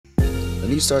The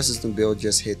new star system build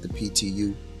just hit the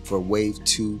PTU for wave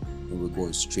 2, and we're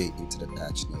going straight into the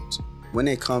patch notes. When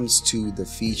it comes to the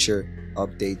feature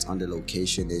updates on the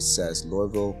location, it says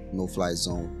Lorville no-fly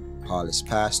zone polish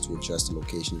pass to adjust the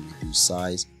location and reduce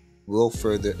size. Will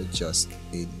further adjust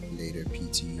in later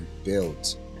PTU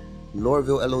builds.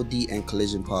 Lorville LOD and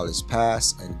collision polish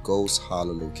pass and Ghost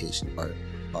Hollow location are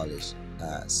polish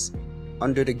pass.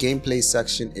 Under the gameplay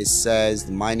section, it says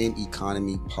mining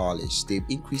economy polish. They've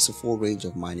increased the full range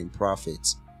of mining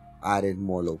profits, added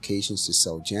more locations to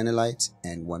sell janelite,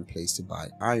 and one place to buy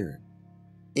iron.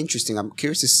 Interesting. I'm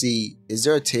curious to see, is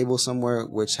there a table somewhere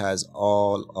which has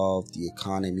all of the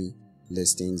economy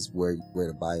listings, where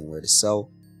to buy and where to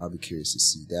sell? I'll be curious to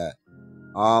see that.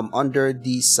 Under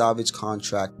the salvage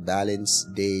contract balance,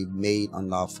 they made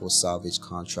unlawful salvage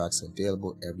contracts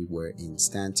available everywhere in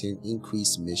Stanton,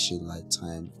 increased mission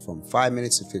lifetime from 5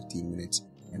 minutes to 15 minutes,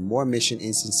 and more mission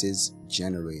instances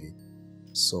generated.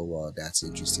 So that's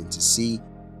interesting to see.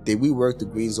 They reworked the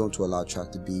green zone to allow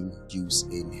tractor beam use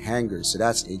in hangars, so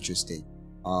that's interesting.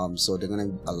 So they're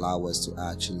going to allow us to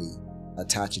actually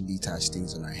attach and detach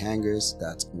things on our hangars.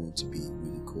 That's going to be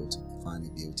really cool to finally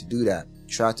be able to do that.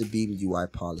 Tractor beam UI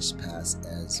polish pass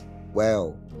as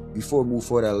well. Before we move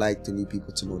forward, I'd like the new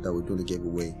people to know that we're doing a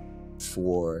giveaway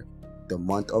for the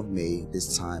month of May.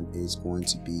 This time is going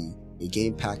to be a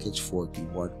game package for the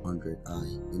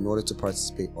 100i. In order to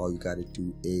participate, all you got to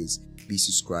do is be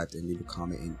subscribed and leave a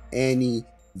comment in any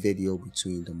video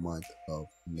between the month of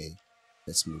May.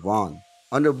 Let's move on.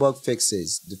 Under bug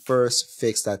fixes, the first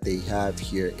fix that they have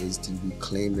here is the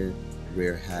reclaimer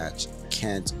rear hatch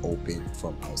can't open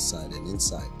from outside and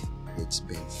inside. It's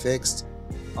been fixed.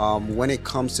 When it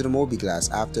comes to the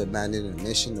mobiGlas, after abandoning the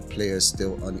mission, the player is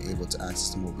still unable to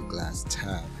access the mobiGlas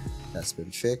tab. That's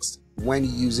been fixed. When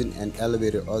using an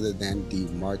elevator other than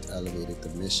the marked elevator, the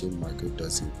mission marker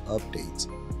doesn't update.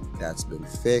 That's been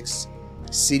fixed.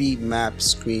 City map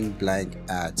screen blank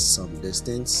at some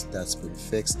distance. That's been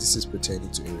fixed. This is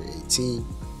pertaining to Area 18.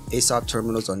 ASOP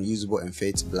terminals unusable and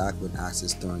fade to black when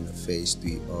accessed during the phase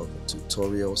 3 of the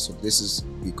tutorial. So this is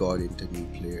regarding the new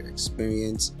player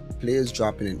experience. Players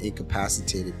dropping an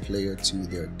incapacitated player to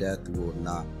their death will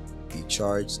not be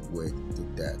charged with the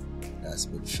death. That's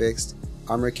been fixed.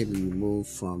 Armor can be removed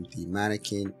from the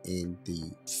mannequin in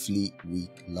the Fleet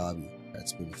Week lobby.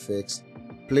 That's been fixed.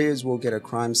 Players will get a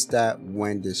crime stat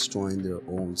when destroying their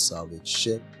own salvage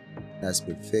ship. That's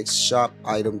been fixed. Shop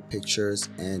item pictures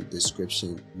and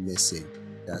description missing.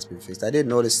 That's been fixed. I did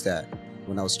notice that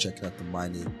when I was checking out the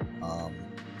mining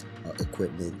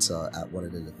equipment at one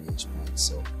of the elimination points,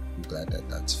 so I'm glad that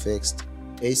that's fixed.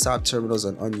 ASOP terminals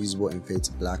are unusable and fade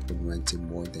to black when renting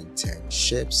more than 10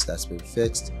 ships. That's been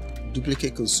fixed.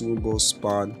 Duplicate consumables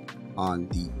spawn on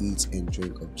the eat and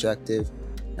drink objective.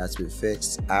 That's been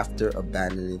fixed. After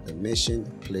abandoning the mission,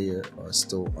 the player are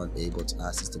still unable to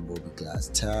access the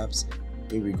mobiGlas tabs.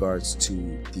 In regards to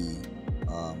the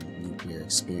new player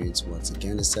experience, once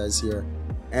again it says here.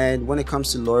 And when it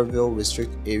comes to Lorville,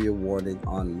 restrict area warning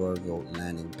on Lorville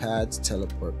landing pads,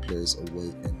 teleport players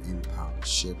away and impound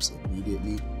ships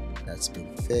immediately. That's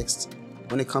been fixed.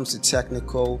 When it comes to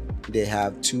technical, they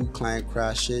have 2 client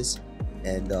crashes,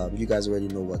 and you guys already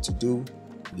know what to do.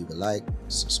 Leave a like,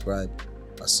 subscribe.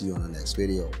 I'll see you on the next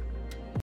video.